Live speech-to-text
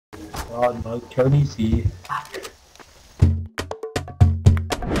Oh no, Kony's here.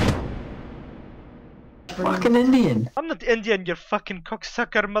 Fucking Indian. I'm not Indian, you fucking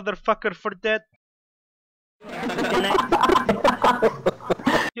cocksucker motherfucker for that.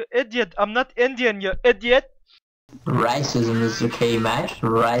 You idiot, I'm not Indian, you idiot. Racism is the key, mate.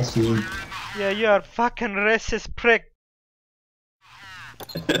 Racism. Yeah, you are fucking racist prick.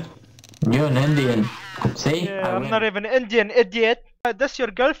 You're an Indian. See? Yeah, I'm not even Indian, idiot. That's your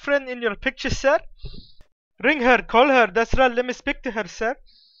girlfriend in your picture, sir? Ring her, call her, that's right, let me speak to her, sir.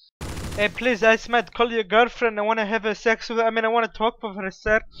 Hey, please, I might call your girlfriend, I wanna have a sex with her, I wanna talk with her,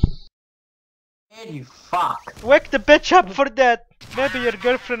 sir. Hey, you fuck. Wake the bitch up for that. Maybe your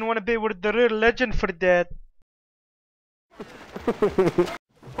girlfriend wanna be with the real legend for that.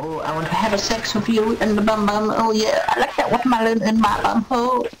 Oh, I want to have a sex with you in the bum bum. Oh yeah, I like that watermelon in my bum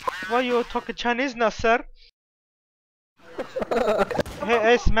hole. Why you talking Chinese now, sir?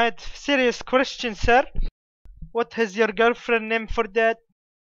 Hey, Ace, mate, serious question, sir. What is your girlfriend name for that?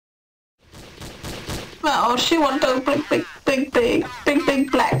 Oh, she wants a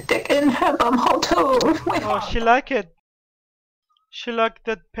big black dick in her bum hole too. Oh, she like it. She like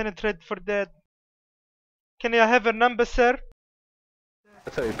that penetrate for that. Can I have her number, sir?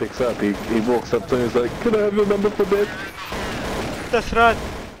 That's how he picks up. He walks up to him and he's like, can I have your number for that? That's right.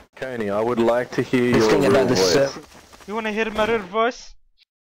 Kony, I would like to hear your real voice. You wanna hear my real voice?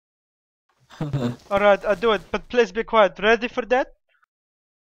 Alright, I'll do it, but please be quiet. Ready for that?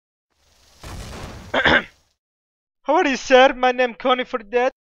 How are you, sir? My name Kony for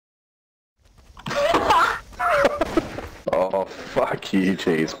that. Oh, fuck you,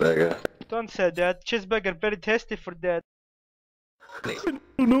 cheeseburger. Don't say that. Cheeseburger very tasty for that. I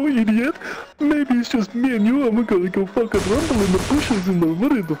don't know, idiot. Maybe it's just me and you and we're gonna go fucking rumble in the bushes in the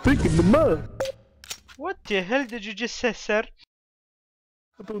what in the thick in the mud. What the hell did you just say, sir?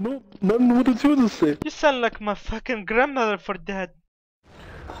 I don't know. Nothing. What did you just say? You sound like my fucking grandmother for that.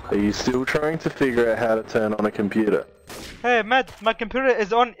 Are you still trying to figure out how to turn on a computer? Hey, Matt, my computer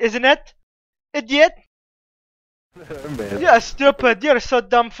is on, isn't it? Idiot! Man. You're stupid. You're so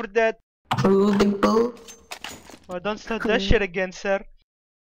dumb for that. Ooh, big bull. Oh, don't start that shit again, sir.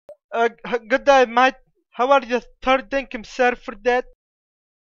 Good day, mate. How are you? Third dinkum, sir, for that.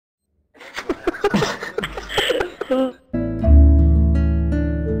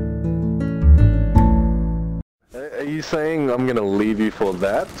 Are you saying I'm gonna leave you for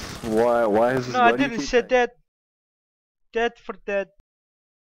that? Why is this? No, I didn't say that. Dead for that.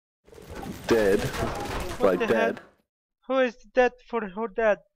 Dead? What Like the dead? hell? Who is dead for who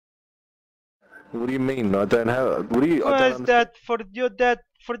dead? What do you mean? I don't have. What do you? Who I don't is dead for you dead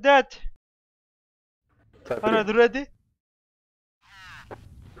for that? understand. Are you ready?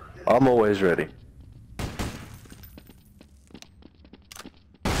 I'm always ready.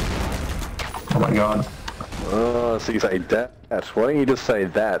 Oh my god. Oh, so you say that? Why don't you just say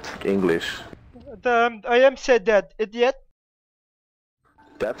that English? I am said that, idiot.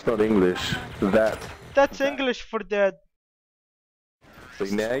 That's not English. That. That's English for that.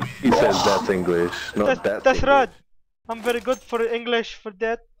 See, now he says that's English, not That's English. right. I'm very good for English for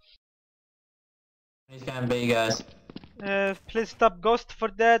that. He's gonna be, guys. Please stop ghost for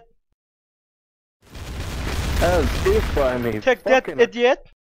that. As if I mean. Take that, idiot.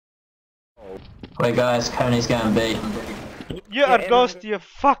 Wait, guys, Kony's gonna be. You are ghost, you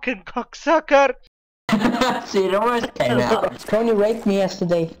fucking cocksucker. See, it almost came out. Kony raped me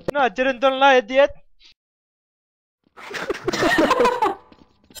yesterday. No, I didn't. Don't lie, idiot.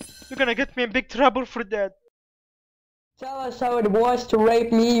 You're gonna get me in big trouble for that. Tell us how it was to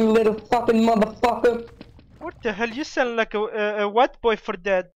rape me, you little fucking motherfucker. What the hell? You sound like a white boy for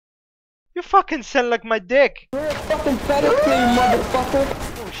that. You fucking sound like my dick. You're a fucking pedicure, you motherfucker.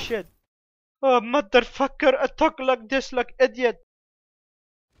 Oh shit. Oh motherfucker, I talk like this like idiot.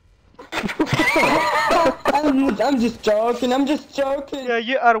 I'm just joking, I'm just joking. Yeah,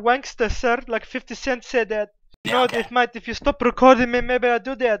 you are wankster, sir. Like 50 Cent said that. No, it might. If you stop recording me, maybe I'll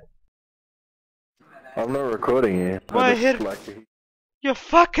do that. I'm not recording you. Why I just here? like to... You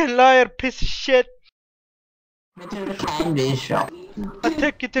fucking liar, piece of shit. Me to the candy shop. I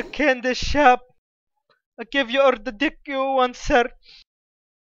take you to candy shop. I give you all the dick you want, sir.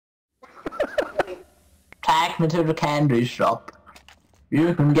 Take me to the candy shop.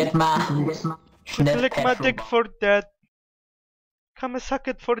 You can get my Lick my dick for that. Come and suck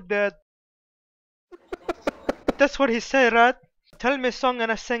it for that. That's what he say, right? Tell me a song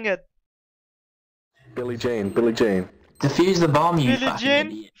and I sing it. Billie Jean, Billie Jean. Defuse the bomb, you Billie fucking Jean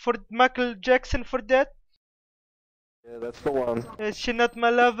idiot. for Michael Jackson for that. Yeah, that's the one. Is she not my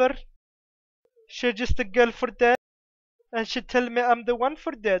lover? She just a girl for that. And she tell me I'm the one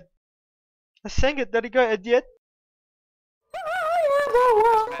for that. I sang it. There you go, idiot.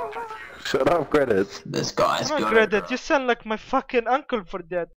 Shut up, credits. This guy's Come on, good. Credit. You sound like my fucking uncle for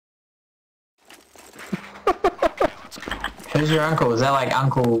that. Who's your uncle? Is that like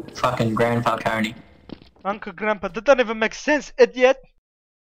Uncle fucking Grandpa Kony? Uncle Grandpa. That doesn't even make sense, idiot.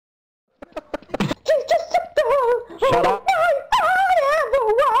 Shut up.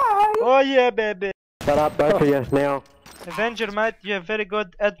 Oh yeah, baby. Shut up, both of you now. Avenger, mate, you're a very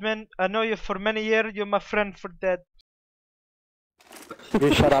good admin. I know you for many years. You're my friend for that.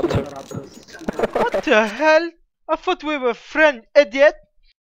 You shut up too. What the hell? I thought we were friends, idiot.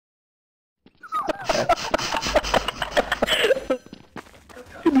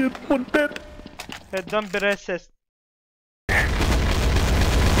 Idiot, one dead. Hey, don't be racist.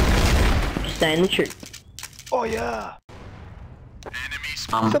 Stay in the tree. Oh yeah.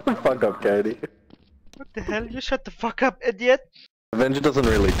 Shut the fuck up, Katie. What the hell? You shut the fuck up, idiot. Avenger doesn't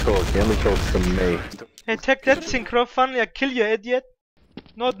really talk, he only talks to me. Hey, take that, Synchro. Finally, I kill you, idiot.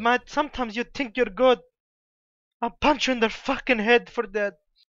 No, mate, sometimes you think you're good. I'll punch you in the fucking head for that.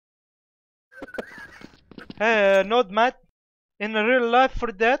 Hey, Node, mate. In real life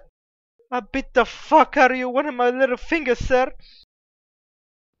for that, I beat the fuck out of you one of my little fingers, sir.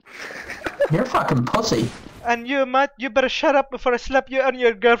 You're a fucking pussy. And you, mate, you better shut up before I slap you and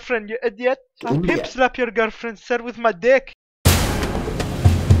your girlfriend, you idiot. I'll Yeah. pimp slap your girlfriend, sir, with my dick.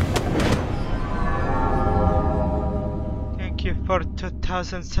 Thank you for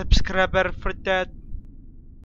 2,000 subscribers for that.